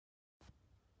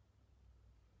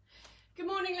Good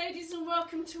morning, ladies, and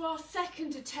welcome to our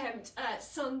second attempt at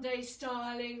Sunday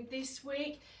styling this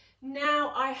week.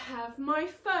 Now I have my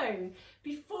phone.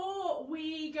 Before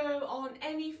we go on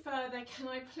any further, can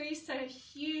I please say a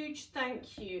huge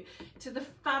thank you to the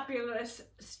fabulous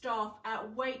staff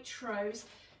at Waitrose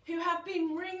who have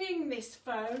been ringing this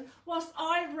phone whilst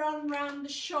I run round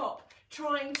the shop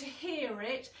trying to hear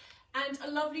it, and a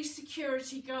lovely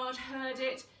security guard heard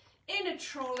it in a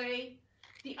trolley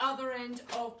the other end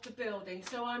of the building.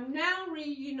 So I'm now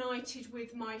reunited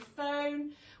with my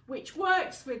phone, which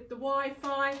works with the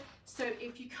Wi-Fi. So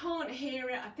if you can't hear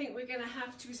it, I think we're going to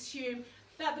have to assume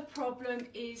that the problem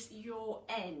is your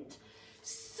end.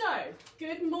 So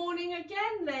good morning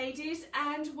again, ladies,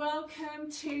 and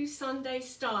welcome to Sunday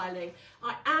Styling.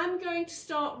 I am going to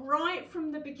start right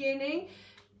from the beginning,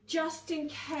 just in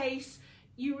case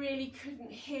you really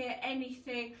couldn't hear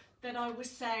anything that I was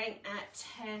saying at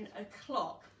 10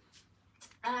 o'clock.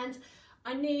 And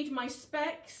I need my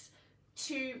specs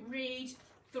to read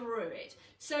through it.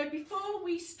 So before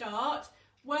we start,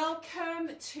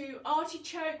 welcome to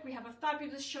Artichoke. We have a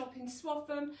fabulous shop in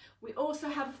Swaffham. We also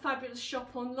have a fabulous shop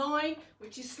online,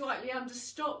 which is slightly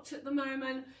understocked at the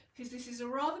moment because this is a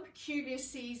rather peculiar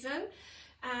season.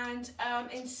 And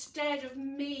instead of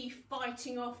me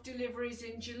fighting off deliveries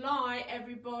in July,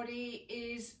 everybody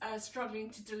is struggling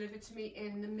to deliver to me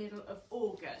in the middle of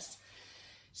August.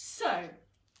 So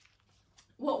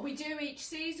what we do each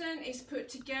season is put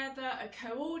together a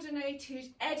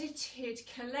coordinated, edited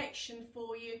collection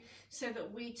for you so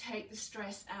that we take the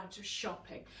stress out of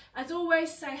shopping. As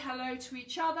always, say hello to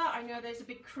each other. I know there's a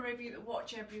big crew of you that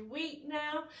watch every week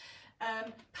now.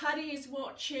 Paddy is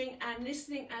watching and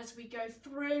listening as we go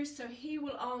through, so he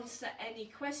will answer any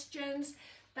questions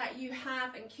that you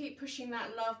have, and keep pushing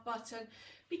that love button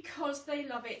because they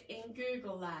love it in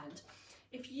Google land.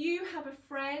 If you have a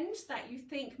friend that you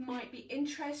think might be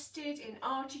interested in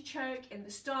Artichoke, in the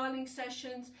styling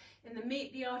sessions, in the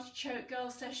Meet the Artichoke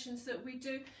Girl sessions that we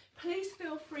do, please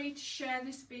feel free to share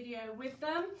this video with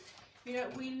them. You know,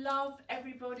 we love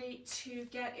everybody to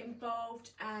get involved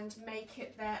and make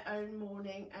it their own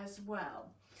morning as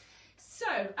well. So,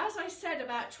 as I said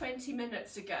about 20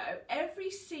 minutes ago,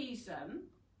 every season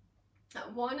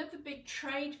at one of the big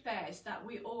trade fairs that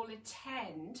we all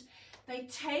attend, they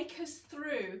take us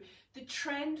through the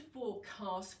trend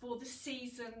forecast for the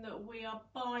season that we are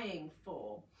buying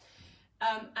for.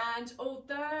 And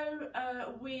although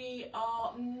we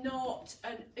are not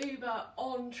an uber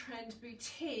on-trend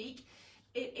boutique,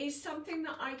 it is something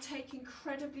that I take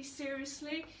incredibly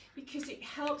seriously because it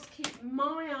helps keep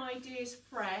my ideas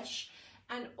fresh,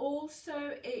 and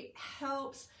also it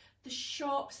helps the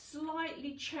shop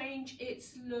slightly change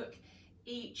its look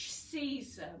each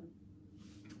season.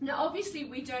 Now obviously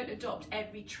we don't adopt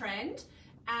every trend,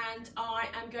 and I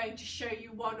am going to show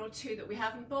you one or two that we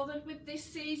haven't bothered with this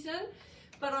season,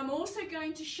 but I'm also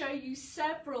going to show you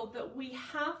several that we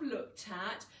have looked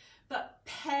at but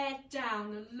pared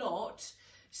down a lot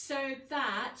so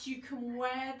that you can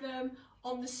wear them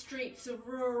on the streets of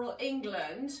rural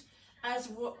England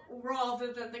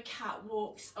rather than the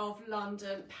catwalks of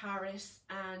London, Paris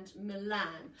and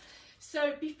Milan.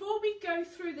 So before we go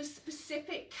through the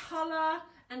specific colour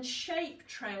and shape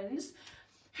trends,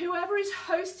 whoever is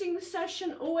hosting the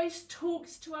session always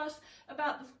talks to us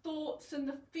about the thoughts and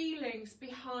the feelings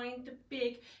behind the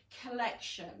big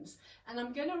collections. And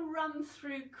I'm going to run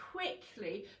through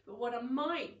quickly, but what I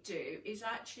might do is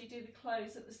actually do the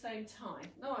clothes at the same time.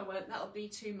 No, I won't, that'll be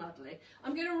too muddly.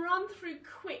 I'm going to run through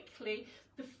quickly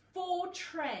the 4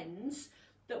 trends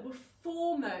that were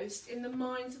foremost in the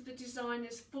minds of the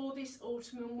designers for this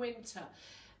autumn and winter.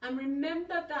 And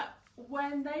remember that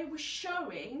when they were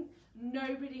showing,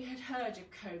 nobody had heard of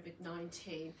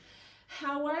COVID-19.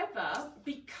 However,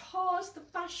 because the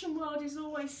fashion world is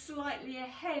always slightly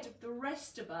ahead of the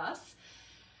rest of us,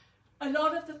 a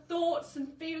lot of the thoughts and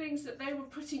feelings that they were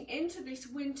putting into this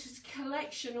winter's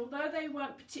collection, although they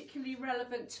weren't particularly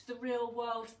relevant to the real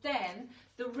world then,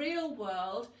 the real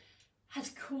world has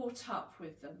caught up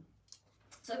with them.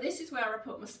 So this is where I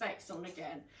put my specs on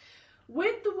again.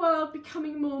 With the world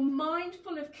becoming more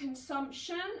mindful of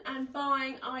consumption and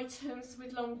buying items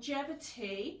with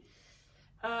longevity,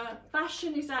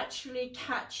 fashion is actually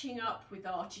catching up with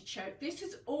Artichoke. This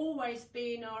has always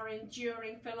been our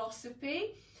enduring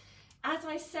philosophy. As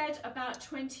I said about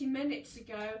 20 minutes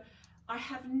ago, I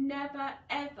have never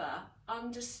ever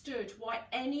understood why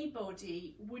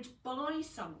anybody would buy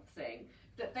something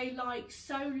that they like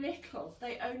so little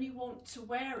they only want to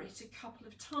wear it a couple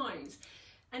of times.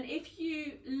 And if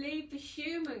you leave the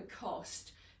human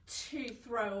cost to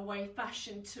throw away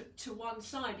fashion to one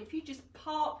side. If you just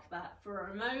park that for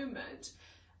a moment,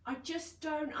 I just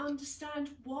don't understand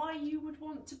why you would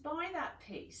want to buy that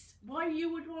piece, why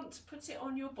you would want to put it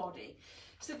on your body.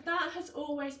 So that has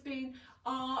always been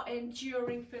our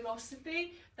enduring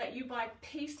philosophy, that you buy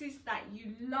pieces that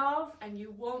you love and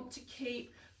you want to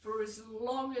keep for as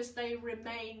long as they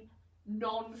remain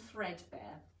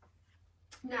non-threadbare.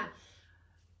 Now,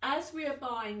 as we are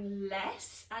buying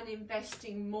less and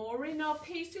investing more in our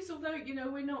pieces, although, you know,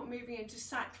 we're not moving into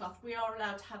sackcloth, we are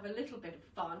allowed to have a little bit of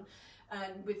fun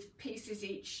and with pieces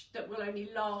each that will only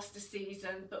last a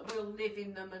season, but we'll live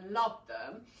in them and love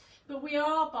them. But we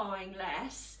are buying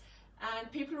less,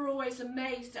 and people are always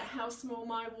amazed at how small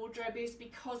my wardrobe is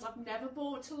because I've never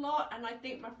bought a lot. And I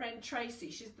think my friend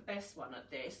Tracy, she's the best one at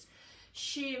this.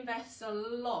 She invests a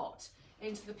lot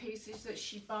into the pieces that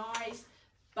she buys,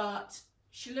 but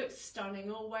she looks stunning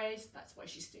always. That's why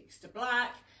she sticks to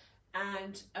black,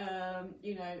 and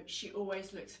you know, she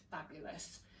always looks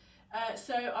fabulous.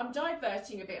 So I'm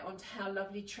diverting a bit onto how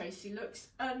lovely Tracy looks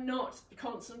and not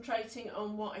concentrating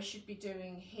on what I should be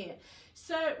doing here.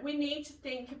 So we need to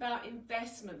think about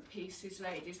investment pieces,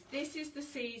 ladies. This is the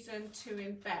season to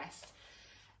invest.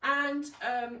 And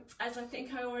as I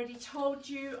think I already told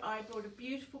you, I bought a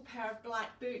beautiful pair of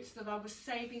black boots that I was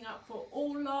saving up for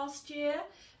all last year,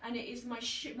 and it is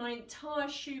my entire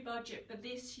shoe budget for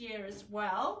this year as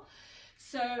well.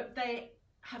 So they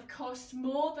have cost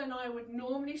more than I would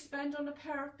normally spend on a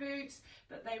pair of boots,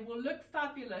 but they will look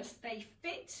fabulous, they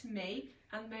fit me,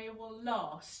 and they will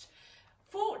last.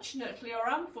 Fortunately or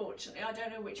unfortunately, I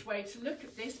don't know which way to look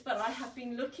at this, but I have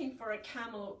been looking for a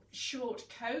camel short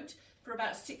coat for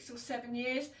about 6 or 7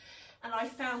 years, and I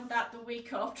found that the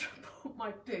week after I bought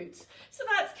my boots. So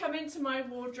that's come into my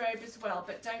wardrobe as well,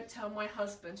 but don't tell my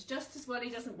husband. Just as well he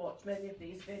doesn't watch many of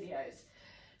these videos.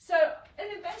 So an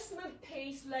investment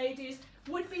piece, ladies,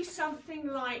 would be something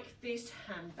like this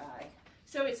handbag.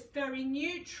 So it's very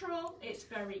neutral, it's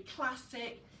very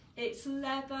classic, it's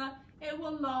leather, it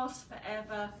will last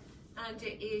forever, and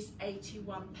it is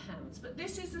 £81. But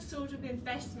this is the sort of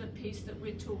investment piece that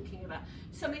we're talking about.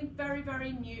 Something very,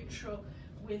 very neutral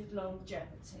with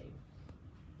longevity.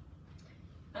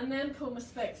 And then pull my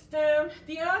specs down.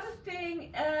 The other thing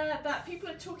that people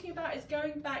are talking about is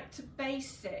going back to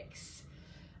basics.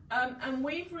 And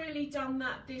we've really done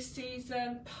that this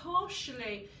season,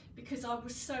 partially because I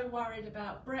was so worried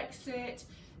about Brexit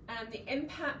and the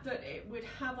impact that it would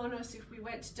have on us if we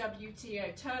went to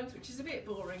WTO terms, which is a bit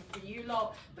boring for you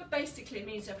lot, but basically it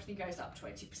means everything goes up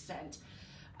 20%.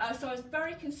 So I was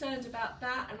very concerned about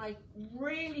that, and I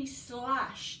really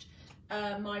slashed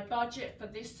my budget for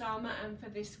this summer and for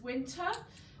this winter,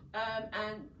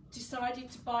 and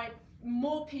decided to buy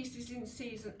more pieces in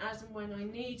season as and when I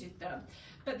needed them.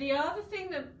 But the other thing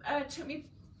that took me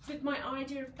with my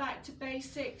idea of back to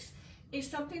basics is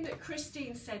something that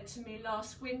Christine said to me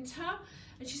last winter.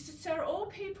 And she said, Sarah, all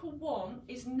people want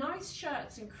is nice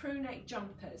shirts and crew neck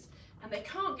jumpers, and they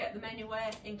can't get them anywhere,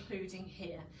 including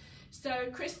here. So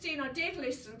Christine, I did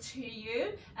listen to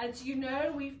you, and you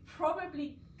know, we've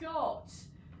probably got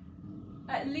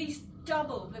at least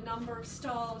double the number of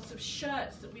styles of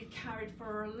shirts that we've carried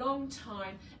for a long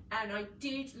time, and I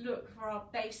did look for our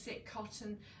basic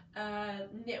cotton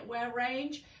knitwear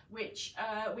range, which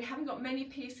we haven't got many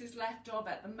pieces left of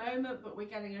at the moment, but we're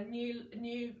getting a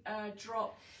new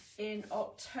drop in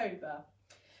October.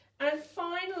 And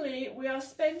finally, we are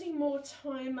spending more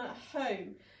time at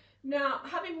home. Now,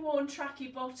 having worn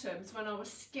tracky bottoms when I was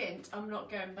skint, I'm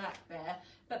not going back there,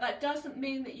 but that doesn't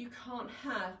mean that you can't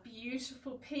have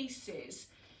beautiful pieces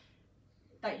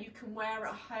that you can wear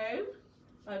at home,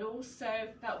 but also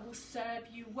that will serve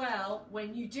you well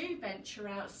when you do venture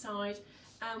outside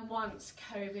and once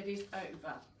COVID is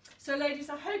over. So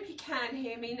ladies, I hope you can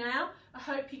hear me now. I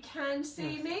hope you can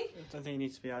see me. I don't think you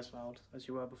need to be as loud as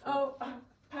you were before. Oh,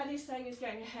 Paddy's saying he's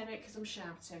getting a headache because I'm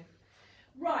shouting.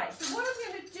 Right, so what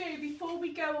I'm going to do before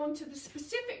we go on to the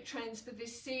specific trends for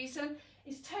this season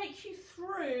is take you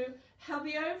through how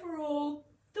the overall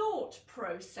thought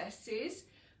processes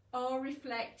are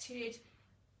reflected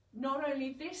not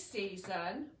only this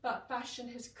season, but fashion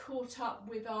has caught up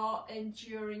with our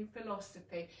enduring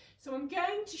philosophy. So I'm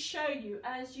going to show you,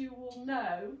 as you will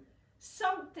know,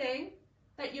 something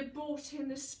that you bought in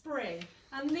the spring.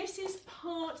 And this is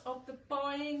part of the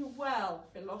buying well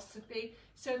philosophy,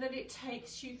 so that it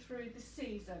takes you through the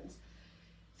seasons.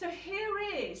 So here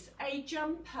is a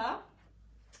jumper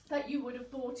that you would have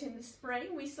bought in the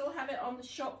spring. We still have it on the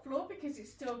shop floor because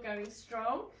it's still going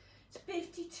strong. It's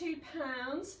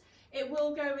 £52. It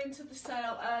will go into the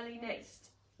sale early next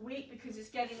week because it's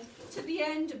getting to the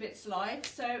end of its life,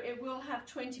 so it will have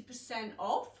 20%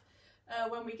 off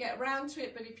when we get around to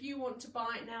it, but if you want to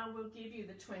buy it now, we'll give you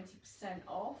the 20%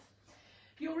 off.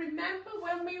 You'll remember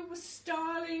when we were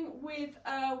styling with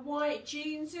white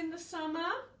jeans in the summer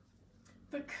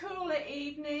for cooler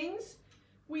evenings,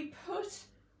 we put,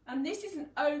 and this is an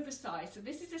oversized, so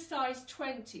this is a size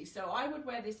 20, so I would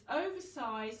wear this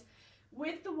oversized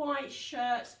with the white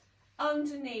shirt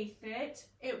underneath it.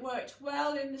 It worked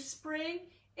well in the spring,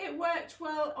 it worked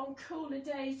well on cooler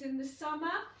days in the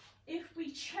summer. If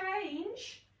we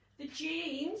change the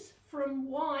jeans from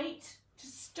white to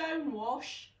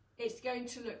stonewash, it's going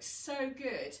to look so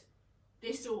good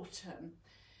this autumn,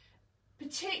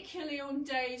 particularly on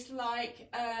days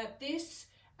like this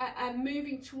and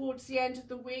moving towards the end of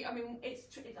the week. I mean, I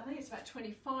think it's about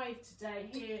 25 today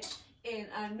here in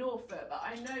Norfolk, but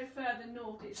I know further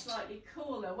north it's slightly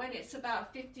cooler. When it's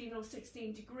about 15 or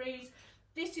 16 degrees,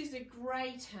 this is a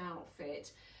great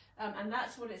outfit, and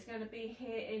that's what it's going to be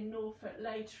here in Norfolk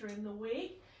later in the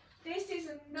week. This is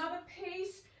another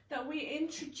piece that we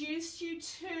introduced you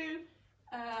to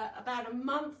about a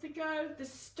month ago, the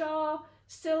Star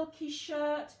Silky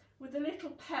shirt with a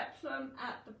little peplum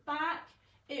at the back.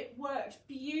 It worked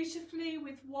beautifully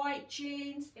with white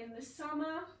jeans in the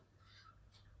summer.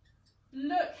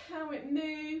 Look how it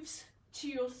moves to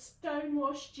your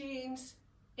stonewash jeans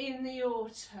in the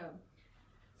autumn.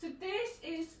 So this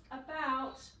is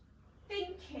about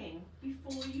thinking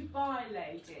before you buy,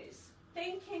 ladies.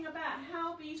 Thinking about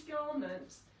how these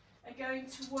garments are going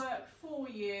to work for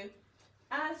you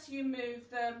as you move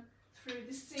them through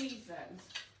the seasons.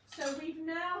 So we've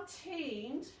now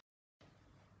teamed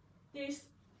this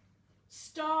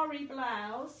starry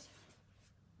blouse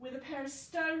with a pair of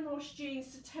stonewash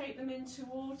jeans to take them into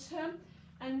autumn,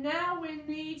 and now we're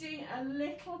needing a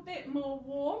little bit more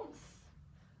warmth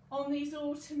on these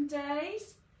autumn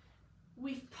days.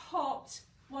 We've popped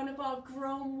one of our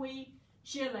Gromwe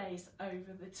gilets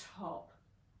over the top.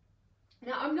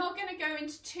 Now, I'm not going to go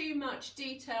into too much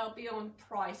detail beyond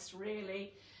price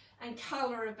really and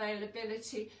colour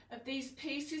availability of these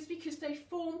pieces because they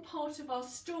form part of our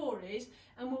stories,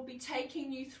 and we'll be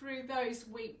taking you through those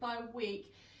week by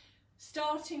week,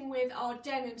 starting with our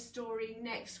denim story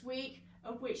next week,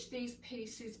 of which these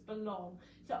pieces belong.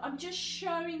 So I'm just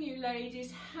showing you,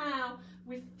 ladies, how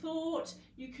with thought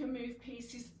you can move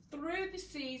pieces through the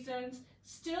seasons,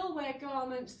 still wear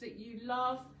garments that you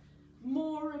love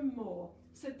more and more.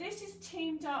 So this is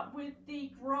teamed up with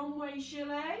the Gromwe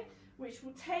gilet, which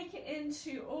will take it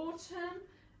into autumn,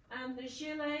 and the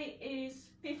gilet is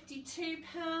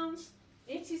 £52.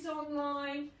 It is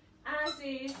online, as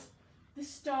is the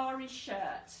starry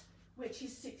shirt, which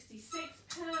is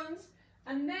 £66.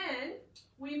 And then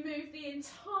we move the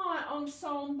entire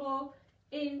ensemble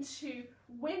into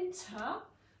winter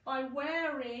by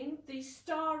wearing the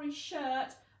starry shirt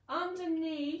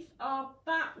underneath our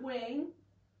bat wing,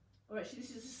 or actually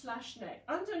this is a slash neck,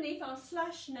 underneath our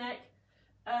slash neck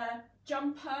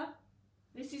jumper.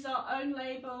 This is our own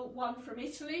label one from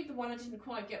Italy, the one I didn't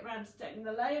quite get round to getting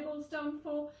the labels done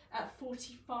for, at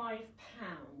 £45.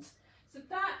 So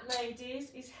that,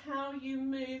 ladies, is how you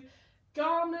move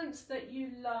garments that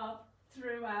you love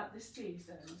throughout the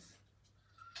seasons.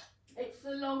 It's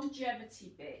the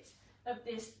longevity bit of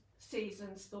this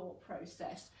season's thought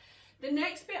process. The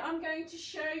next bit I'm going to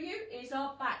show you is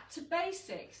our back to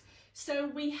basics. So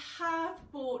we have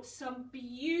bought some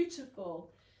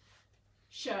beautiful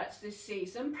shirts this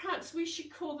season. Perhaps we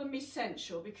should call them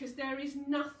essential because there is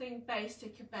nothing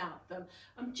basic about them.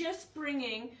 I'm just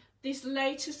bringing this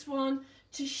latest one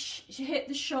to hit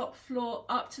the shop floor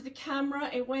up to the camera.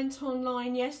 It went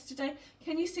online yesterday.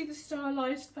 Can you see the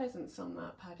stylized pheasants on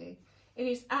that, Paddy? It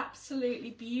is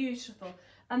absolutely beautiful.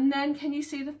 And then can you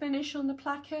see the finish on the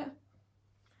placket?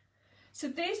 So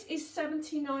this is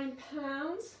 £79.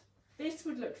 This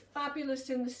would look fabulous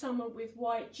in the summer with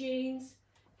white jeans.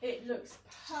 It looks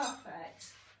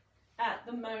perfect at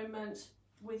the moment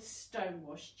with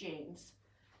stonewash jeans.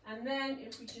 And then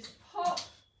if we just pop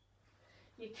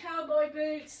your cowboy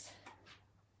boots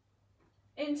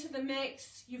into the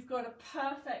mix, you've got a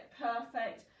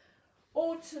perfect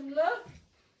autumn look.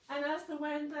 And as the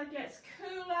weather gets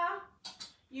cooler,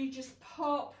 you just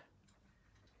pop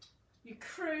your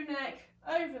crew neck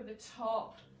over the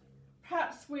top,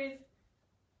 perhaps with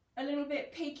a little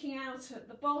bit peeking out at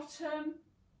the bottom,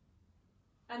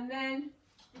 and then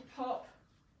you pop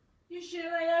your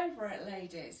gilet over it,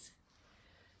 ladies.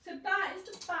 So that is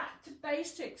the back to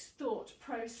basics thought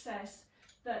process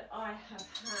that I have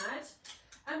had.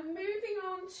 And moving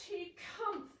on to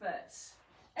comfort.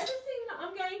 Everything that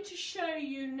I'm going to show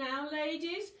you now,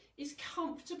 ladies, is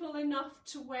comfortable enough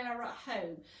to wear at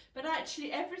home. But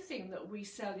actually everything that we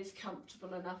sell is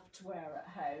comfortable enough to wear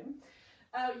at home.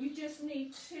 You just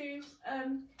need to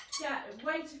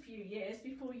wait a few years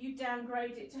before you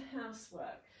downgrade it to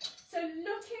housework. So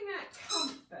looking at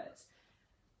comfort,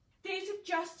 these have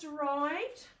just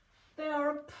arrived. They are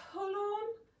a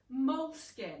pull-on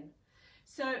moleskin.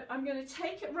 So I'm going to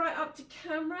take it right up to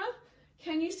camera.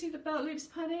 Can you see the belt loops,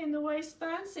 Paddy, in the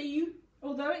waistband? So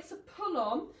although it's a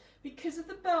pull-on, because of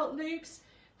the belt loops,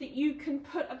 that you can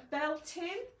put a belt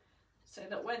in, so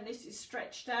that when this is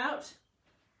stretched out,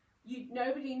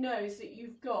 nobody knows that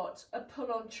you've got a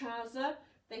pull-on trouser.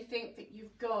 They think that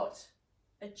you've got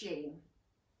a jean.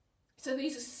 So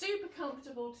these are super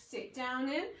comfortable to sit down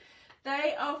in.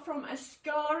 They are from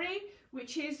Ascari,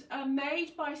 which is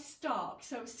made by Stark.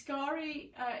 So Ascari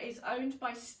is owned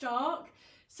by Stark.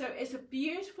 So it's a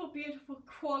beautiful, beautiful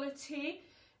quality.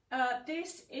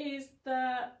 This is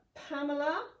the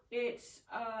Pamela. It's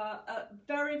a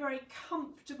very, very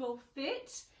comfortable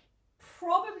fit.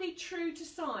 Probably true to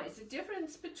size. The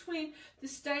difference between the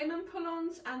Stayman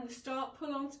pull-ons and the Stark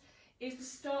pull-ons is the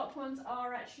Stark ones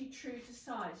are actually true to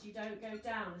size. You don't go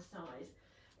down a size.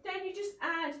 Then you just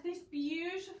add this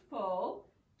beautiful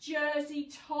jersey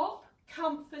top,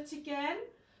 comfort again,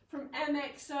 from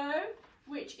MXO,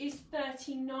 which is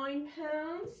 £39.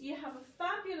 You have a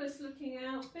fabulous looking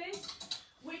outfit,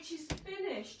 which is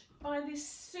finished by this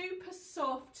super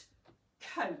soft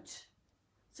coat.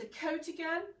 So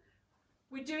Coatigan,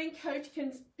 we're doing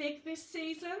Coatigans big this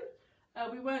season.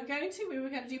 We weren't going to, we were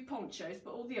going to do ponchos,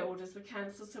 but all the orders were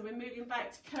cancelled, so we're moving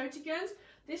back to Coatigans.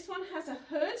 This one has a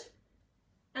hood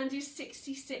and is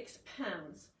 £66.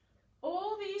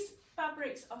 All these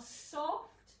fabrics are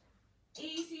soft,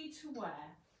 easy to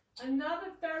wear. Another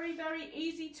very, very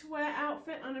easy to wear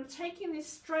outfit, and I'm taking this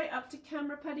straight up to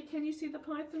camera. Paddy, can you see the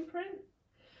python print?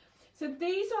 So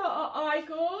these are our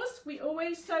Igors. We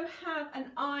also have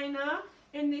an Ina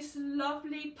in this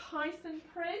lovely python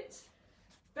print.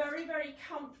 Very, very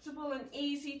comfortable and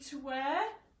easy to wear.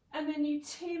 And then you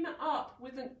team it up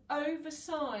with an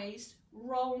oversized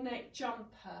roll neck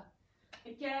jumper.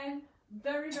 Again,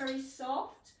 very, very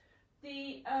soft.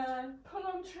 The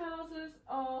pull-on trousers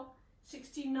are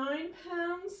 £69,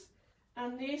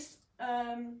 and this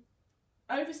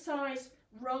oversized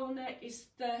roll neck is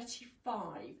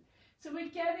 £35. So we're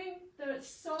getting the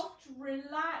soft,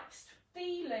 relaxed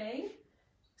feeling,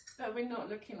 but we're not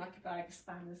looking like a bag of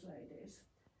spanners, ladies.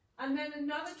 And then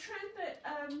another trend that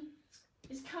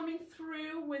is coming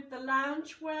through with the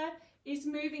loungewear is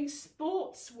moving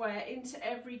sportswear into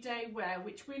everyday wear,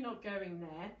 which we're not going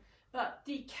there. But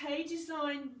the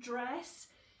K-Design dress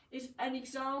is an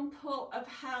example of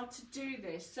how to do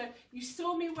this. So you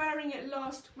saw me wearing it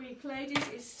last week, ladies.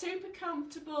 It's super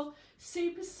comfortable,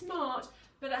 super smart,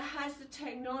 but it has the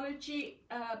technology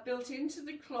built into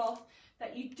the cloth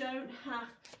that you don't have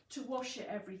to wash it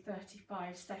every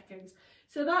 35 seconds.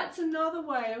 So that's another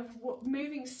way of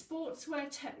moving sportswear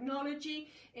technology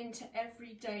into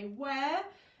everyday wear,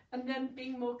 and then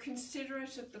being more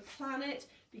considerate of the planet,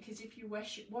 because if you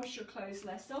wash your clothes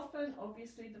less often,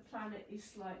 obviously the planet is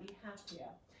slightly happier.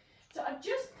 So I've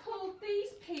just pulled these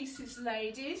pieces,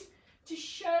 ladies, to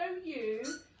show you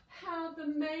how the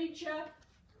major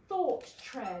thought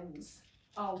trends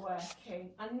are working.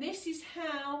 And this is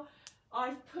how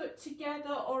I've put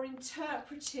together or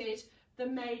interpreted the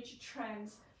major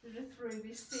trends that are through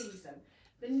this season.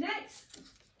 The next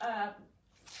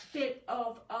bit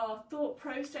of our thought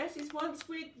process is, once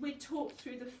we talked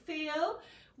through the feel,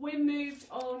 we moved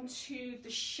on to the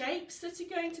shapes that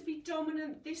are going to be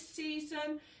dominant this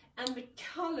season and the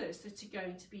colours that are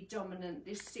going to be dominant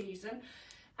this season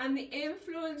and the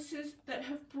influences that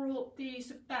have brought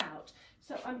these about.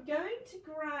 So I'm going to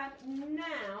grab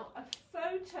now a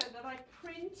photo that I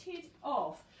printed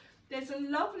off. There's a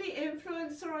lovely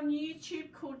influencer on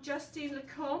YouTube called Justine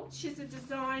Lecomte. She's a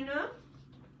designer,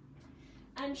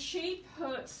 and she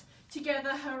puts together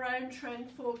her own trend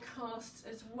forecasts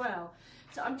as well.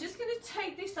 So I'm just going to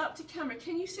take this up to camera.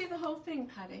 Can you see the whole thing,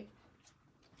 Paddy?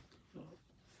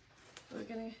 We're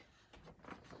going to,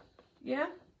 yeah?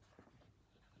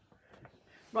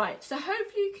 Right, so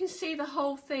hopefully you can see the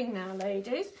whole thing now,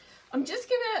 ladies. I'm just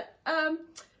going to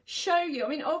show you. I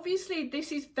mean, obviously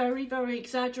this is very, very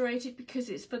exaggerated because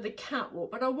it's for the catwalk,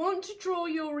 but I want to draw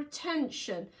your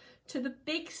attention to the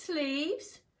big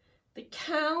sleeves, the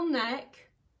cowl neck,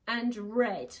 and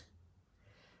red.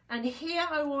 And here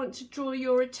I want to draw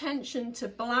your attention to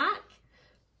black,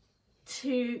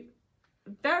 to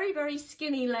very, very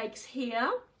skinny legs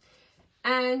here,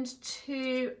 and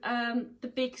to the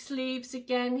big sleeves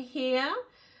again here.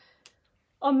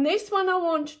 On this one, I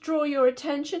want to draw your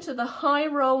attention to the high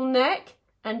roll neck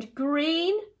and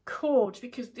green cord,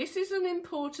 because this is an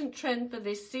important trend for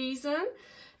this season.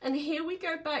 And here we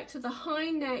go back to the high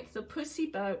neck, the pussy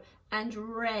bow, and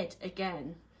red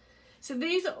again. So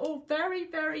these are all very,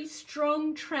 very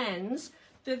strong trends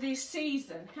for this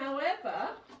season. However,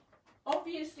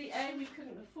 obviously, A, we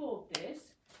couldn't afford this,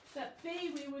 but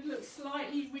B, we would look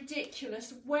slightly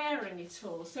ridiculous wearing it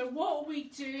all. So what we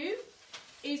do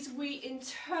is we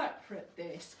interpret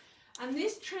this. And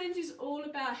this trend is all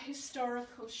about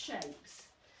historical shapes.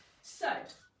 So,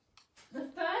 the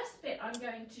first bit I'm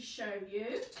going to show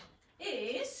you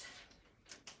is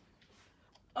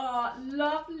our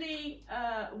lovely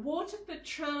Waterford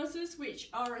trousers, which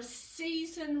are a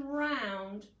season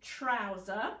round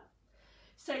trouser.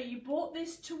 So you bought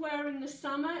this to wear in the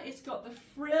summer. It's got the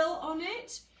frill on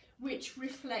it, which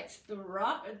reflects the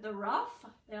ruff.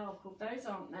 They are called those,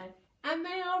 aren't they? And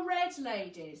they are red,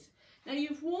 ladies. Now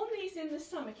you've worn these in the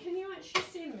summer. Can you actually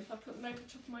see them if I put them over the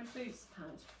top of my boots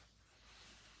pad?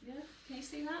 Yeah, can you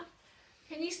see that?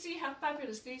 Can you see how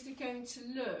fabulous these are going to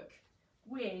look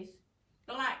with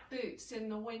black boots in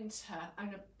the winter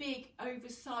and a big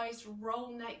oversized roll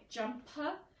neck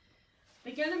jumper?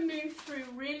 They're going to move through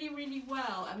really, really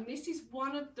well, and this is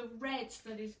one of the reds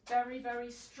that is very,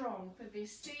 very strong for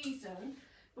this season.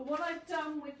 But what I've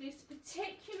done with this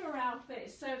particular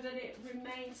outfit so that it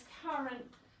remains current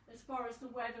as far as the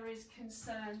weather is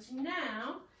concerned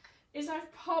now is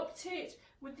I've popped it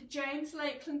with the James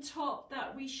Lakeland top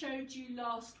that we showed you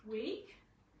last week,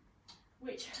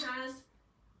 which has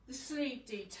the sleeve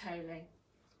detailing.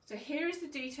 So here is the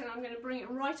detail. I'm going to bring it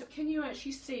right up. Can you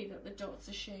actually see that the dots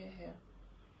are sheer here?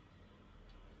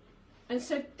 And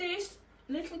so this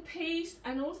little piece,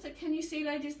 and also can you see,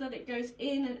 ladies, that it goes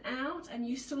in and out, and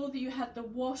you saw that you had the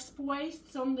wasp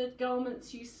waists on the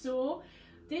garments you saw.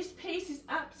 This piece is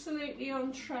absolutely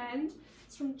on trend.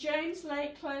 It's from James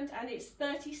Lakeland and it's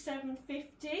 $37.50.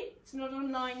 It's not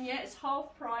online yet, it's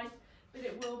half price, but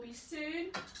it will be soon.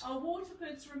 Our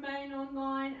Waterfords remain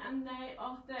online and they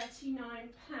are £39.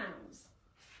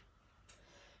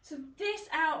 So this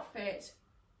outfit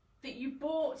that you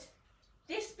bought,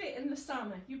 this bit in the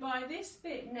summer, you buy this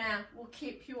bit now, will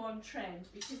keep you on trend,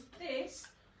 because this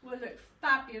will look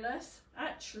fabulous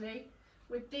actually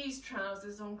with these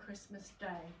trousers on Christmas Day.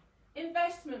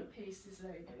 Investment pieces,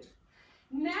 ladies.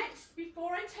 Next,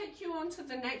 before I take you on to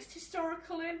the next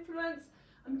historical influence,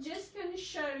 I'm just going to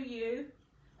show you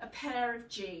a pair of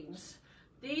jeans.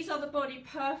 These are the Body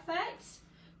Perfects.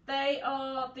 They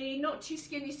are the not too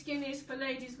skinny skinnies for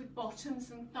ladies with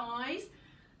bottoms and thighs.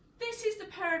 This is the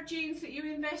pair of jeans that you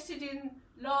invested in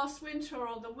last winter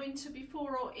or the winter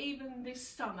before or even this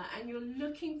summer, and you're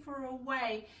looking for a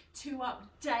way to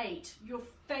update your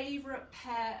favourite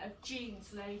pair of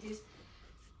jeans, ladies,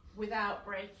 without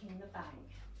breaking the bank.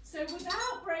 So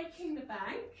without breaking the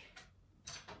bank,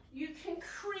 you can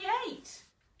create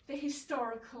the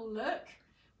historical look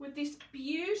with this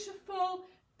beautiful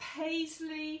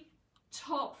paisley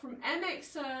top from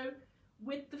MXO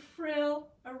with the frill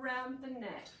around the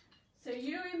neck. So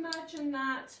you imagine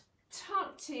that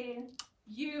tucked in,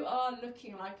 you are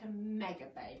looking like a mega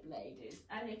babe, ladies.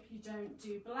 And if you don't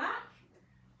do black,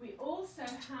 we also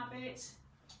have it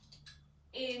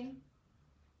in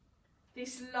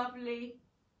this lovely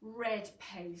red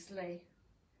paisley.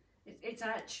 It's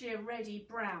actually a reddy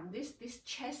brown. This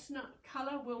chestnut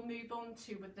colour we'll move on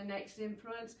to with the next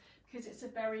influence, because it's a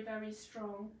very, very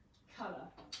strong colour.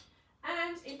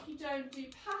 And if you don't do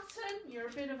pattern, you're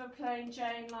a bit of a plain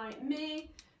Jane like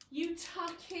me, you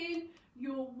tuck in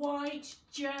your white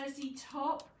jersey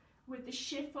top with the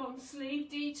chiffon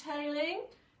sleeve detailing.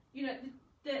 You know,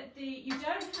 you don't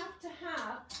have to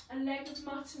have a leg of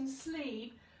mutton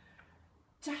sleeve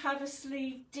to have a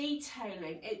sleeve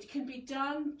detailing. It can be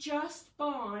done just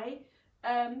by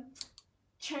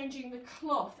changing the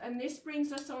cloth. And this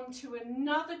brings us on to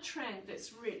another trend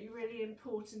that's really, really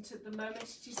important at the moment.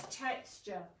 It is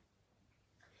texture.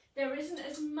 There isn't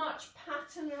as much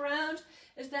pattern around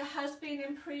as there has been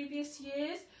in previous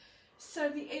years, so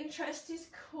the interest is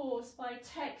caused by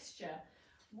texture.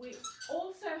 We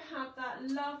also have that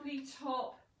lovely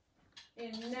top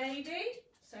in navy,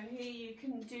 so here you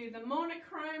can do the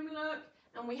monochrome look,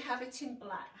 and we have it in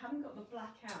black. I haven't got the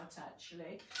black out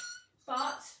actually,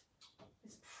 but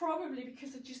it's probably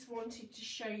because I just wanted to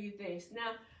show you this.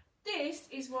 Now, this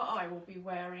is what I will be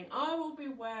wearing. I will be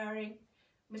wearing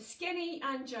my skinny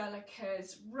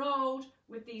Angelicas rolled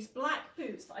with these black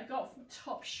boots that I got from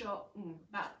Topshop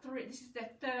this is their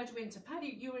third winter.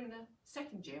 Paddy, you were in the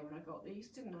second year when I got these,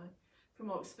 didn't I?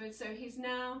 From Oxford. So he's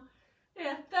now,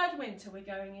 yeah, third winter we're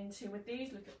going into with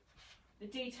these. Look at the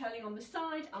detailing on the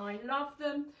side, I love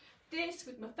them. This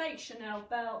with my fake Chanel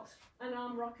belt, and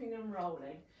I'm rocking and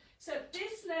rolling. So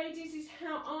this, ladies, is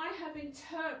how I have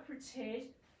interpreted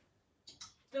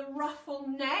the ruffle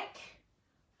neck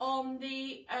on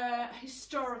the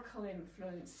historical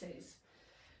influences.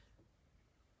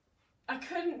 I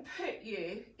couldn't put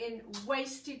you in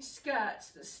waisted skirts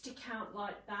that stick out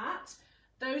like that.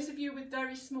 Those of you with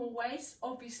very small waists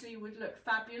obviously would look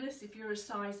fabulous if you're a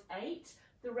size 8.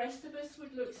 The rest of us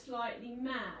would look slightly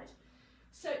mad.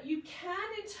 So you can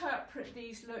interpret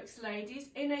these looks, ladies,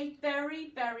 in a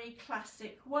very, very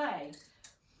classic way.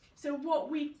 So what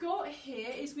we've got here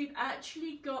is we've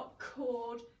actually got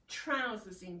cord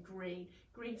trousers in green.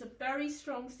 Green's a very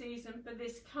strong season for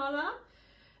this colour.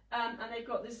 And they've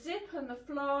got the zip and the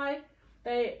fly.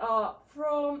 They are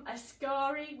from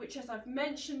Ascari, which, as I've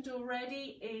mentioned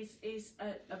already, is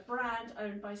a brand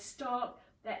owned by Stark.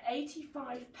 They're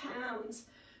 £85.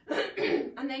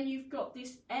 And then you've got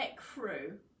this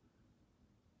ecru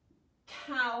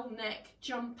cowl neck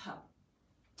jumper,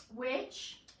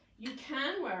 which you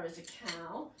can wear as a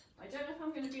cowl. I don't know if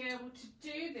I'm going to be able to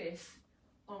do this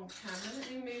on camera. Let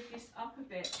me move this up a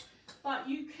bit. But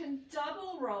you can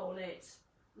double roll it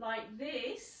like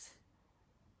this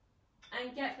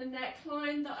and get the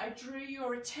neckline that I drew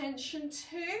your attention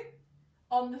to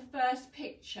on the first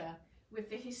picture with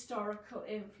the historical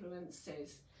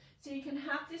influences. So you can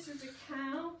have this as a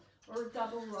cowl or a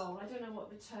double roll. I don't know what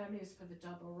the term is for the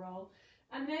double roll.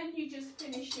 And then you just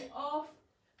finish it off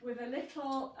with a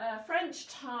little French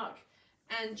tuck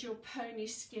and your pony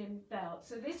skin belt.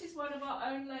 So this is one of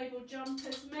our own label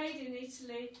jumpers, made in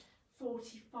Italy,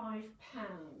 £45.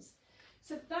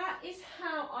 So that is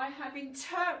how I have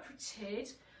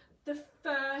interpreted the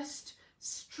first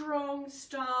strong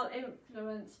style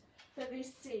influence for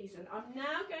this season. I'm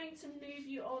now going to move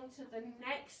you on to the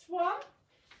next one.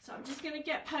 So I'm just going to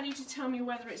get Paddy to tell me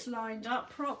whether it's lined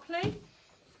up properly.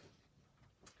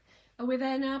 Are we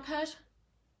there now, Pad?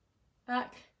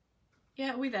 Back?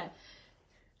 Yeah, we're there.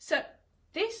 So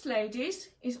this, ladies,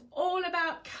 is all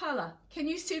about colour. Can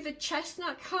you see the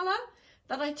chestnut colour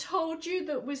that I told you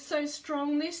that was so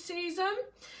strong this season?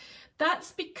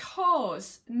 That's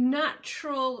because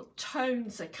natural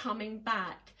tones are coming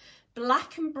back.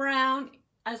 Black and brown,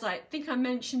 as I think I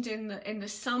mentioned in the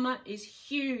summer, is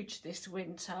huge this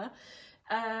winter.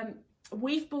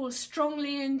 We've bought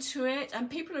strongly into it, and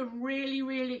people are really,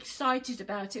 really excited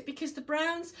about it because the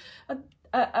browns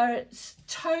are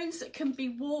tones that can be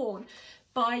worn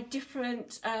by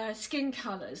different skin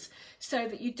colours, so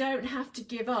that you don't have to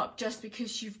give up just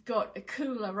because you've got a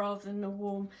cooler rather than a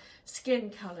warm skin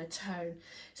colour tone.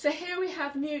 So here we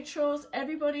have neutrals.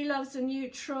 Everybody loves a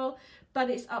neutral, but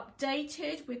it's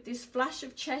updated with this flash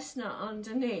of chestnut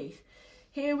underneath.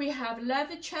 Here we have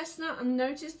leather chestnut, and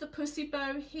notice the pussy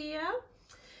bow here.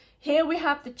 Here we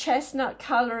have the chestnut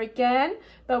colour again,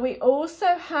 but we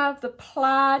also have the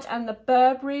plaid and the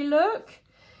Burberry look.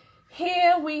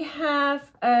 Here we have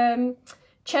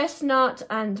chestnut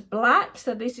and black,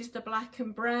 so this is the black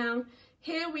and brown.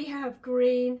 Here we have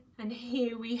green, and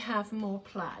here we have more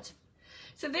plaid.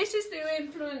 So this is the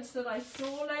influence that I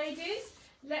saw, ladies.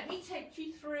 Let me take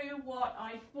you through what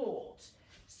I bought.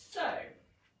 So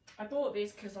I bought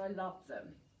these because I love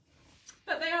them,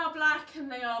 but they are black and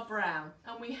they are brown,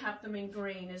 and we have them in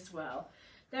green as well.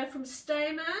 They're from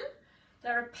Stayman.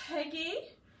 They're a Peggy,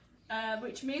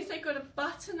 which means they've got a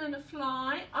button and a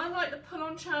fly. I like the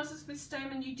pull-on trousers with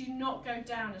Stayman. You do not go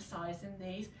down a size in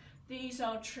these. These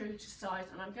are true to size,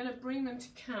 and I'm going to bring them to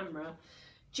camera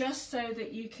just so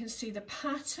that you can see the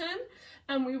pattern.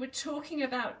 And we were talking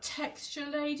about texture,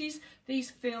 ladies.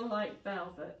 These feel like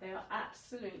velvet. They are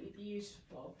absolutely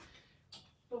beautiful.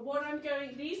 But what I'm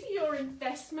going, these are your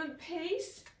investment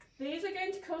piece. These are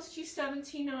going to cost you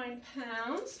 £79.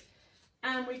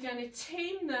 And we're going to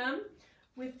team them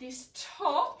with this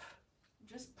top. I'm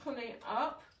just pulling it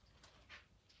up.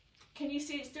 Can you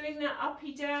see it's doing that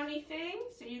uppy downy thing?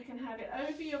 So you can have it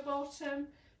over your bottom,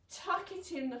 tuck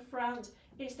it in the front.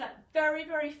 It's that very,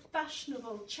 very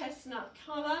fashionable chestnut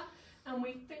colour, and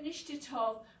we finished it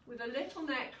off with a little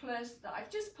necklace that I've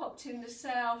just popped in the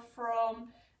sale from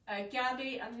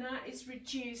Gabby, and that is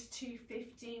reduced to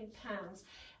 £15.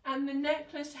 And the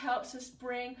necklace helps us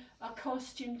bring our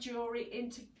costume jewellery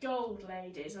into gold,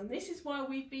 ladies, and this is why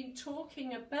we've been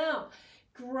talking about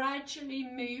gradually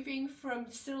moving from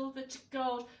silver to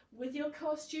gold with your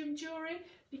costume jewellery,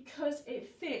 because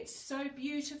it fits so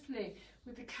beautifully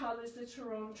with the colours that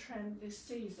are on trend this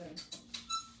season.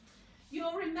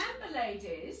 You'll remember,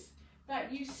 ladies,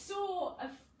 that you saw a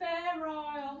Fair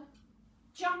Isle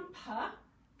jumper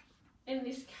in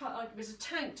this colour. It was a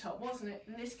tank top, wasn't it?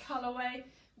 In this colourway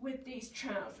with these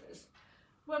trousers.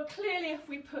 Well, clearly if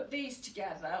we put these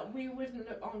together, we wouldn't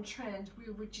look on trend,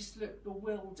 we would just look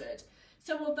bewildered.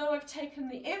 So although I've taken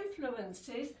the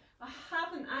influences, I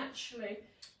haven't actually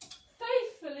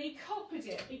faithfully copied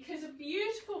it, because a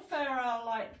beautiful ferrule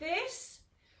like this,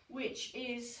 which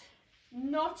is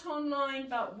not online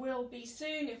but will be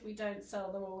soon if we don't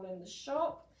sell them all in the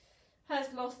shop,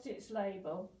 has lost its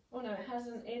label. Oh no, it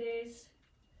hasn't. It is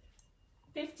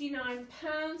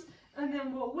 £59. And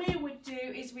then what we would do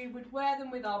is we would wear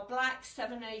them with our black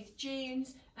 7/8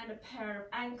 jeans and a pair of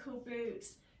ankle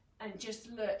boots and just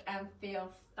look and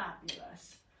feel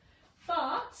fabulous.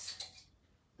 But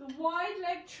the wide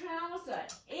leg trouser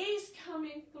is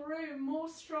coming through more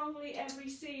strongly every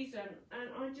season, and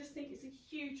I just think it's a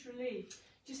huge relief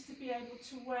just to be able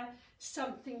to wear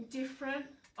something different.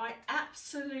 I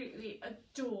absolutely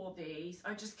adore these.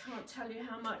 I just can't tell you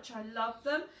how much I love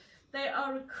them. They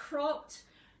are a cropped.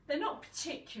 They're not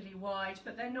particularly wide,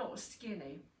 but they're not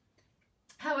skinny.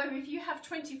 However, if you have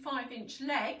 25-inch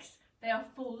legs, they are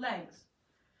full length.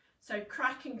 So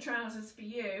cracking trousers for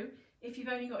you if you've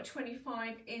only got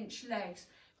 25-inch legs.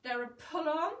 They're a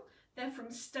pull-on. They're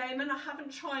from Stayman. I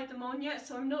haven't tried them on yet,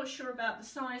 so I'm not sure about the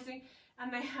sizing.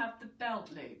 And they have the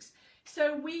belt loops.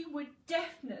 So we would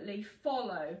definitely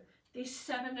follow this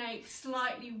 7/8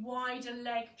 slightly wider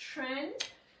leg trend,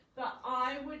 but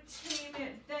I would team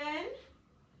it then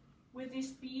with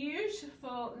this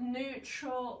beautiful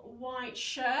neutral white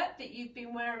shirt that you've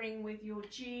been wearing with your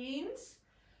jeans,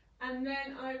 and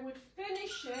then I would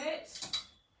finish it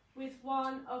with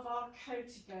one of our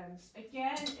coatigans,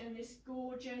 again in this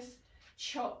gorgeous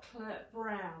chocolate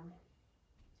brown.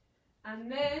 And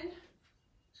then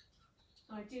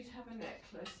I did have a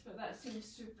necklace, but that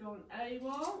seems to have gone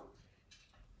AWOL.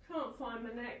 Can't find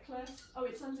my necklace. Oh,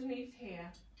 it's underneath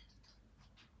here.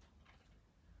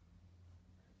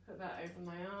 Put that over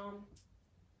my arm.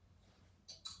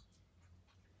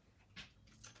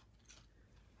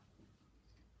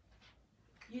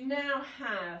 You now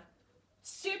have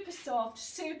super soft,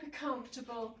 super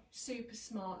comfortable, super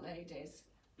smart ladies.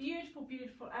 Beautiful,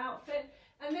 beautiful outfit.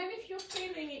 And then if you're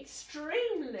feeling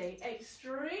extremely,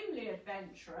 extremely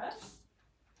adventurous,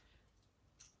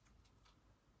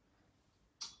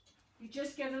 you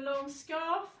just get a long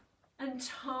scarf and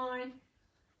tie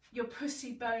your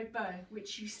pussy bow,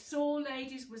 which you saw,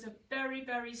 ladies, was a very,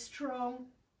 very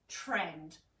strong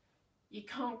trend. You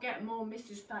can't get more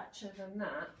Mrs. Thatcher than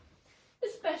that,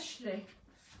 especially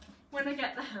when I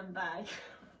get the handbag.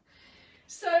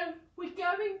 So we're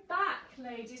going back,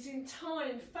 ladies, in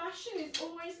time. Fashion is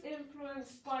always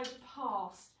influenced by the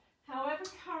past. However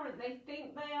current they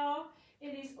think they are,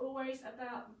 it is always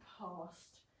about the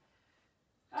past.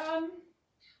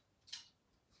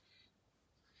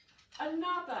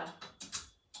 Another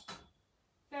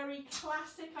very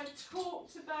classic, I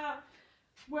talked about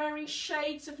wearing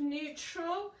shades of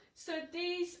neutral. So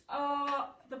these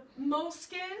are the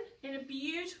moleskin in a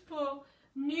beautiful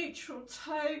neutral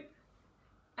taupe,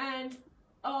 and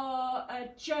a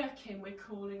jerkin, we're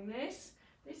calling this.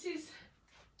 This is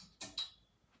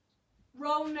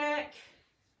roll neck,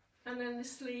 and then the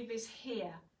sleeve is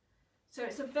here. So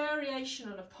it's a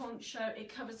variation on a poncho.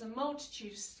 It covers a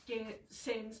multitude of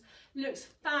skins, looks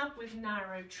fab with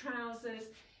narrow trousers,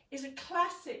 is a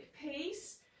classic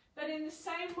piece, but in the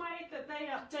same way that they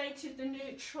updated the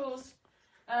neutrals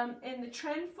in the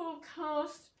trend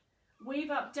forecast, we've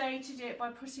updated it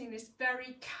by putting this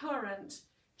very current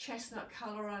chestnut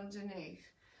colour underneath.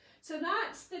 So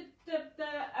that's the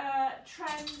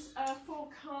trend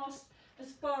forecast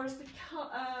as far as the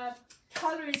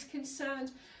colour is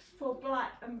concerned for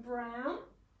black and brown.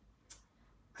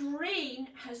 Green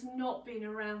has not been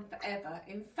around forever.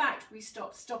 In fact, we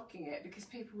stopped stocking it because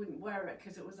people wouldn't wear it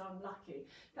because it was unlucky.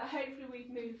 But hopefully we've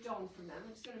moved on from them.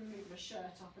 I'm just going to move my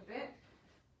shirt up a bit.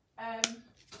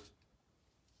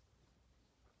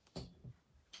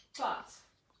 But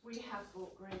we have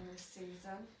bought green this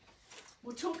season.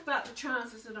 We'll talk about the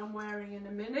trousers that I'm wearing in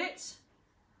a minute.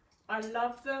 I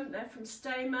love them. They're from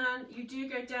Stayman. You do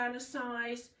go down a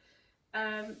size.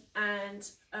 And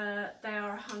they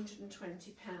are £120.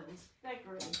 They're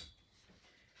green.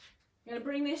 I'm going to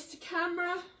bring this to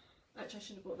camera. Actually, I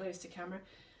should have brought those to camera.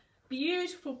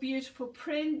 Beautiful, beautiful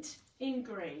print in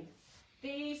green.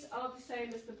 These are the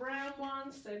same as the brown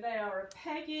ones, so they are a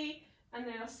Peggy, and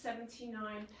they are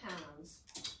 £79.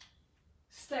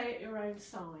 Stay at your own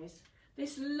size.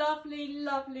 This lovely,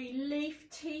 lovely leaf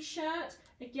t-shirt,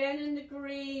 again in the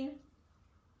green,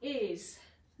 is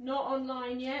not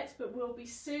online yet, but will be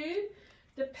soon.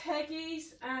 The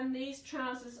Peggies and these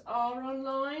trousers are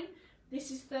online. This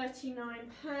is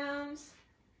 £39.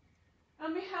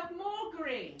 And we have more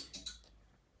green,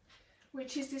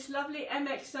 which is this lovely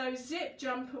MXO zip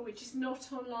jumper, which is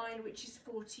not online, which is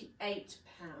 £48.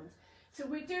 So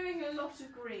we're doing a lot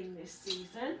of green this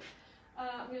season.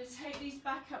 I'm going to take these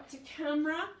back up to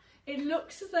camera. It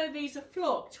looks as though these are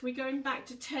flocked. We're going back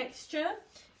to texture.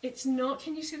 It's not.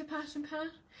 Can you see the pattern pad?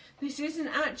 This isn't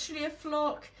actually a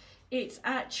flock. It's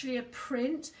actually a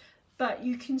print. But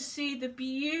you can see the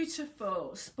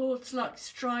beautiful Sportslux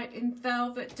stripe in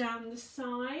velvet down the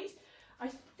side. I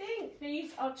think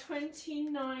these are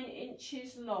 29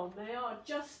 inches long. They are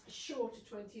just short of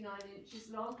 29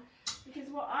 inches long, because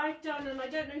what I've done, and I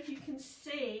don't know if you can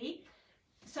see,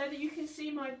 so that you can see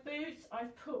my boots,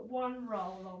 I've put one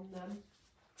roll on them.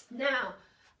 Now,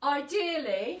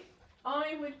 ideally,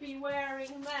 I would be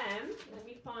wearing them. Let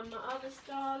me find my other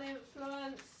style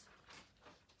influence.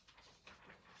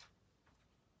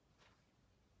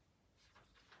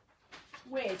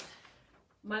 With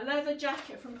my leather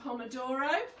jacket from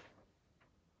Pomodoro.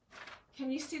 Can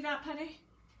you see that, Penny?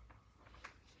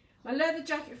 My leather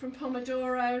jacket from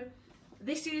Pomodoro.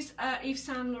 This is Yves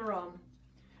Saint Laurent.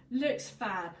 Looks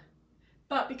fab.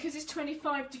 But because it's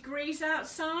 25 degrees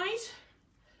outside,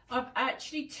 I've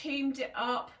actually teamed it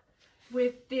up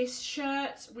with this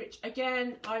shirt, which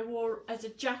again I wore as a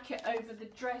jacket over the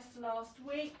dress last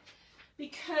week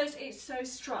because it's so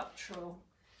structural.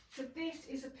 So this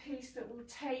is a piece that will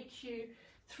take you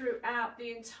throughout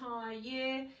the entire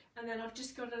year. And then I've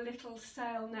just got a little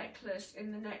sail necklace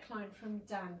in the neckline from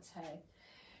Dante.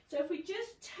 So if we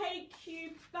just take you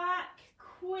back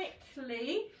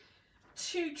quickly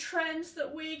to trends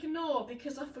that we ignore,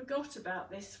 because I forgot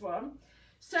about this one.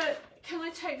 So can I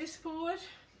take this forward?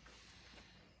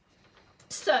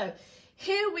 So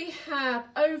here we have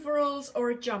overalls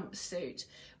or a jumpsuit.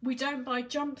 We don't buy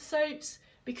jumpsuits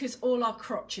because all our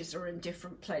crotches are in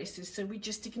different places, so we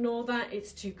just ignore that.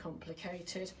 It's too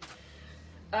complicated.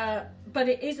 But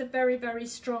it is a very, very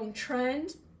strong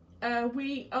trend.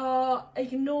 We are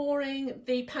ignoring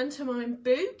the pantomime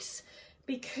boots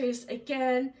because,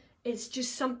 again, it's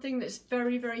just something that's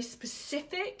very, very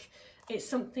specific. It's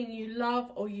something you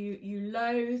love or you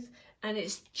loathe, and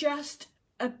it's just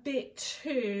a bit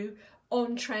too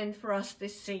on trend for us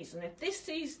this season.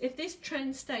 If this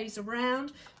trend stays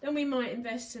around, then we might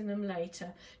invest in them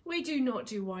later. We do not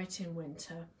do white in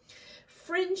winter.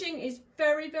 Fringing is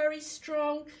very, very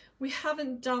strong. We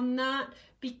haven't done that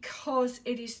because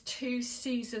it is too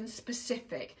season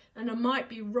specific. And I might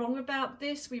be wrong about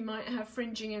this. We might have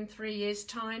fringing in 3 years'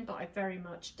 time, but I very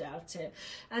much doubt it.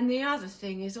 And the other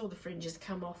thing is all the fringes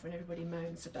come off and everybody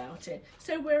moans about it.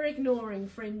 So we're ignoring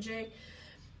fringing.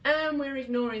 And we're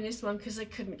ignoring this one because I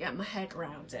couldn't get my head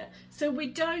around it. So we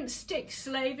don't stick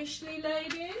slavishly,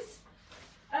 ladies.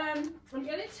 I'm going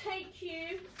to take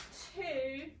you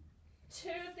to two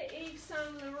of the Yves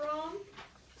Saint Laurent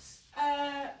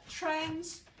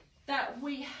trends that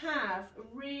we have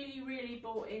really, really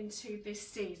bought into this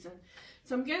season.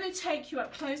 So I'm going to take you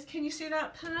up close. Can you see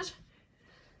that pad?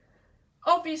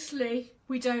 Obviously,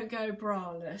 we don't go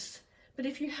braless. But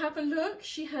if you have a look,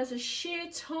 she has a sheer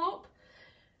top.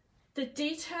 The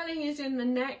detailing is in the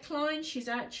neckline. She's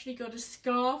actually got a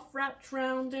scarf wrapped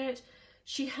around it.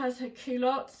 She has her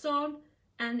culottes on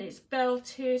and it's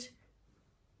belted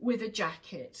with a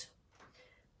jacket.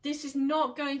 This is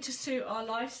not going to suit our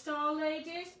lifestyle,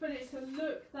 ladies, but it's a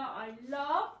look that I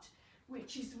loved,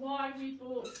 which is why we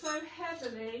bought so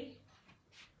heavily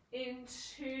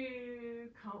into,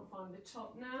 can't find the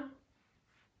top now,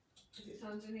 because it's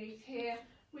underneath here,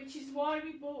 which is why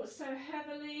we bought so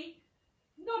heavily.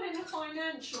 Not in a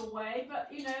financial way, but,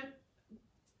 you know,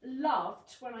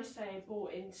 loved, when I say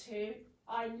bought into,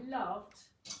 I loved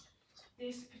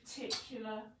this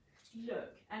particular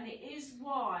look. And it is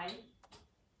why,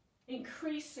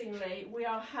 increasingly, we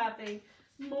are having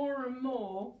more and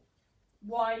more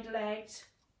wide-legged,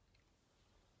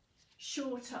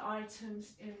 shorter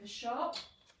items in the shop.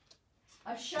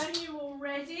 I've shown you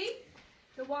already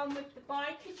the one with the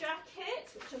biker jacket,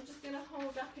 which I'm just going to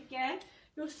hold up again.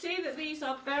 You'll see that these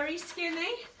are very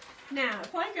skinny. Now,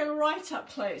 if I go right up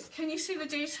close, can you see the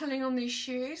detailing on these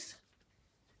shoes?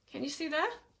 Can you see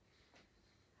that?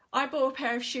 I bought a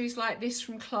pair of shoes like this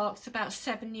from Clarks about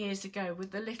 7 years ago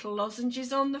with the little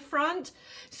lozenges on the front.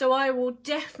 So I will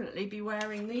definitely be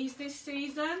wearing these this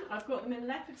season. I've got them in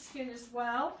leopard skin as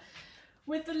well.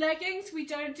 With the leggings, we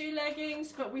don't do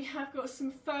leggings, but we have got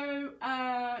some faux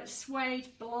suede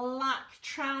black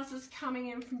trousers coming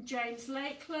in from James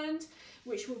Lakeland,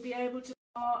 which will be able to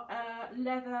wear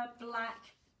leather black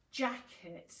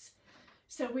jackets.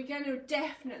 So we're going to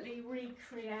definitely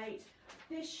recreate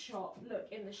this shop look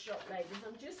in the shop, ladies.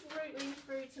 I'm just rooting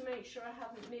through to make sure I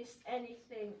haven't missed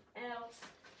anything else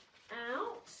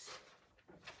out.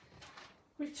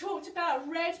 We've talked about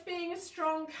red being a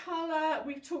strong colour.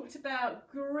 We've talked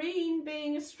about green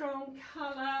being a strong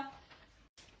colour,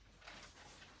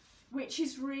 which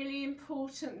is really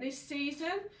important this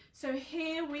season. So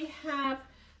here we have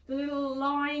the little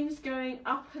lines going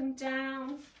up and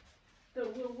down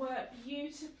that will work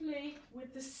beautifully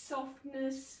with the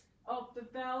softness of the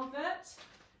velvet.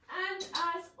 And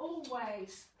as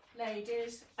always,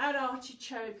 ladies, at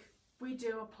Artichoke, we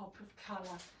do a pop of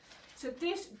colour. So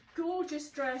this gorgeous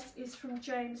dress is from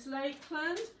James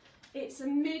Lakeland. It's a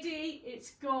midi,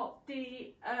 it's got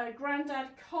the grandad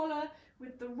collar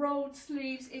with the rolled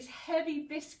sleeves. It's heavy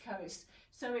viscose,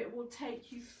 so it will take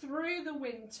you through the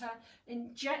winter,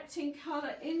 injecting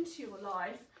colour into your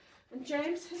life. And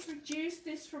James has reduced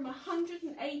this from £180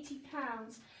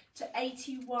 to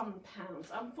 £81.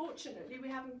 Unfortunately, we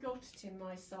haven't got it in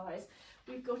my size.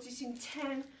 We've got it in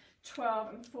 10,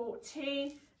 12 and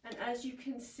 14. And as you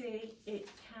can see, it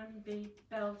can be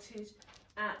belted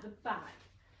at the back.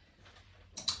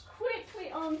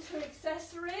 Quickly on to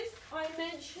accessories. I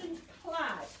mentioned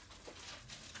plaid.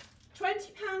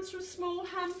 £20 for a small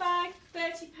handbag,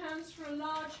 £30 for a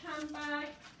large handbag.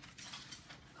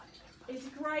 Is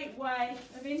a great way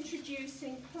of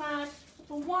introducing plaid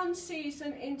for one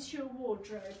season into your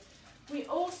wardrobe. We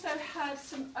also have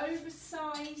some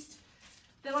oversized,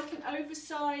 they're like an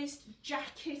oversized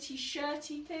jackety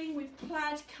shirty thing with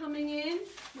plaid coming in,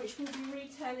 which will be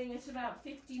retailing at about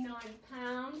 £59.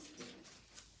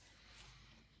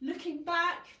 Looking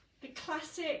back, the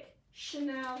classic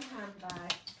Chanel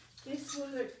handbag. This will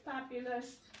look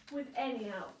fabulous with any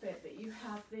outfit that you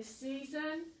have this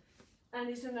season, and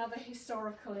is another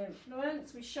historical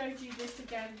influence. We showed you this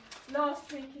again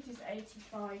last week. It is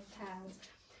 £85.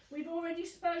 We've already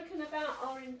spoken about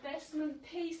our investment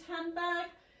piece handbag,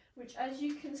 which, as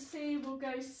you can see, will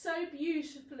go so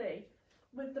beautifully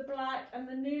with the black and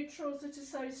the neutrals that are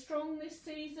so strong this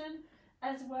season,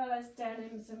 as well as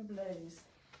denims and blues.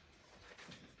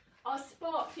 Our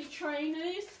sparkly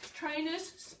trainers,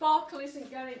 sparkle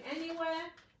isn't going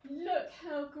anywhere. Look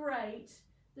how great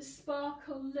the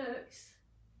sparkle looks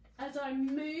as I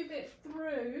move it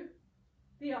through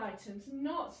the items.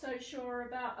 Not so sure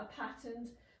about a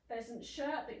patterned pheasant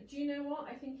shirt, but do you know what?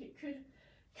 I think it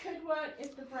could work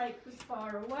if the break was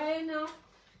far away enough.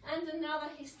 And another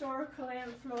historical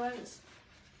influence,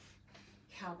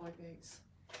 cowboy boots.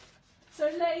 So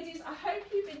ladies, I hope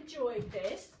you've enjoyed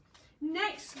this.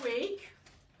 Next week,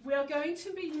 we are going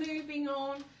to be moving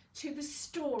on to the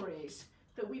stories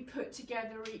that we put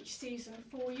together each season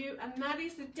for you, and that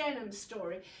is the denim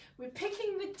story. We're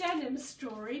picking the denim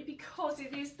story because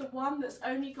it is the one that's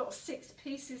only got 6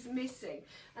 pieces missing,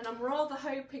 and I'm rather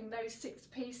hoping those 6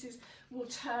 pieces will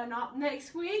turn up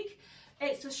next week.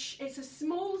 It's a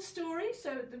small story,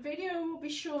 so the video will be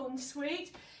short and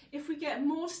sweet. If we get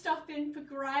more stuff in for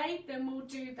grey, then we'll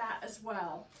do that as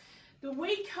well. The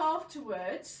week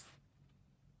afterwards,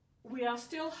 we are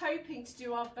still hoping to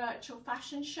do our virtual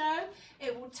fashion show.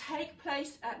 It will take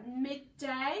place at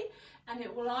midday, and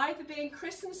it will either be in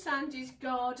Chris and Sandy's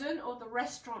garden or the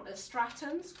restaurant at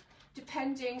Stratton's,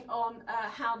 depending on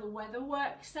how the weather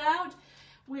works out.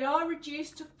 We are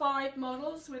reduced to 5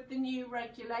 models with the new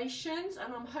regulations,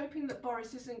 and I'm hoping that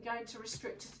Boris isn't going to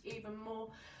restrict us even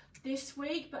more this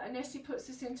week, but unless he puts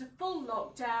us into full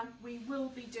lockdown, we will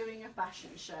be doing a fashion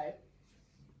show.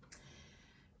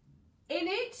 In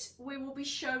it, we will be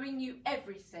showing you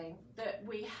everything that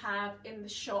we have in the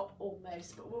shop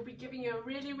almost, but we'll be giving you a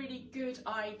really, really good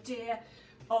idea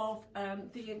of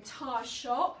the entire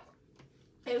shop.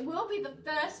 It will be the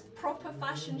first proper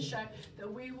fashion show that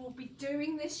we will be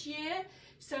doing this year.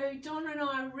 So Donna and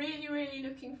I are really, really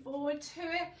looking forward to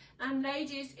it. And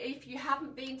ladies, if you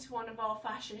haven't been to one of our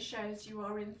fashion shows, you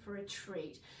are in for a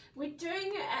treat. We're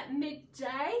doing it at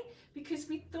midday because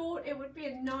we thought it would be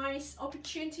a nice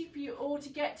opportunity for you all to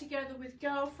get together with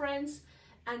girlfriends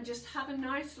and just have a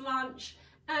nice lunch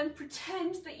and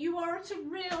pretend that you are at a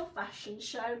real fashion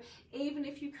show, even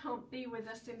if you can't be with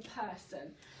us in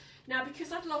person. Now,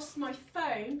 because I'd lost my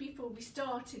phone before we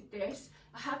started this,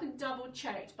 I haven't double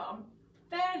checked, but I'm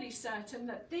fairly certain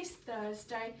that this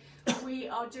Thursday we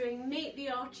are doing Meet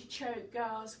the Artichoke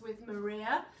Girls with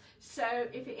Maria. So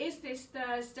if it is this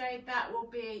Thursday, that will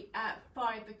be at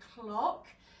 5 o'clock.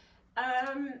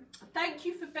 Thank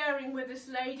you for bearing with us,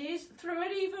 ladies, through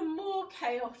an even more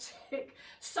chaotic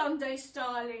Sunday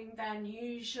styling than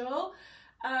usual.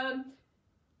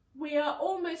 We are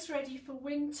almost ready for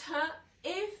winter.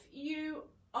 If you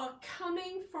are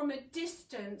coming from a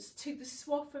distance to the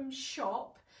Swaffham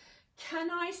shop,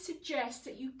 can I suggest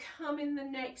that you come in the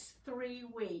next 3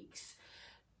 weeks?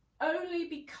 Only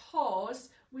because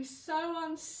we're so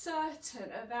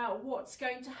uncertain about what's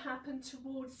going to happen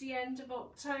towards the end of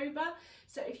October.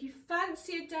 So if you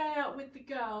fancy a day out with the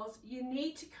girls, you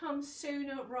need to come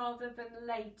sooner rather than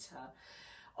later.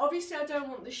 Obviously, I don't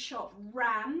want the shop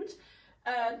rammed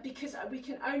because we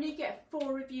can only get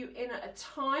 4 of you in at a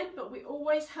time, but we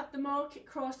always have the market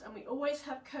cross and we always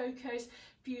have Coco's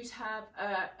for you to have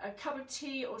a cup of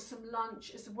tea or some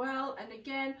lunch as well. And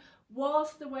again,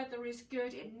 whilst the weather is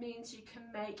good, it means you can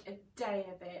make a day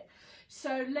of it.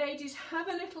 So ladies, have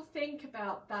a little think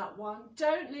about that one.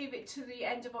 Don't leave it to the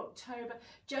end of October,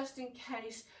 just in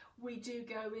case we do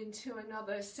go into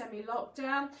another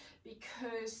semi-lockdown,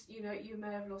 because you know, you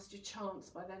may have lost your chance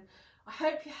by then. I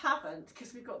hope you haven't,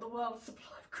 because we've got the world's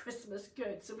supply of Christmas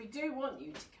goods, so we do want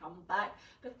you to come back.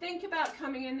 But think about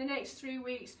coming in the next 3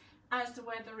 weeks as the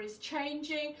weather is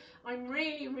changing. I'm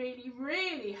really, really,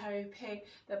 really hoping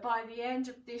that by the end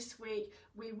of this week,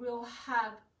 we will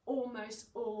have almost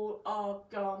all our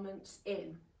garments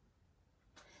in.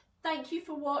 Thank you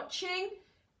for watching.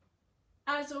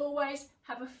 As always,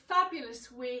 have a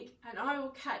fabulous week, and I will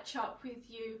catch up with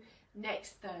you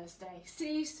next Thursday.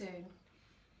 See you soon.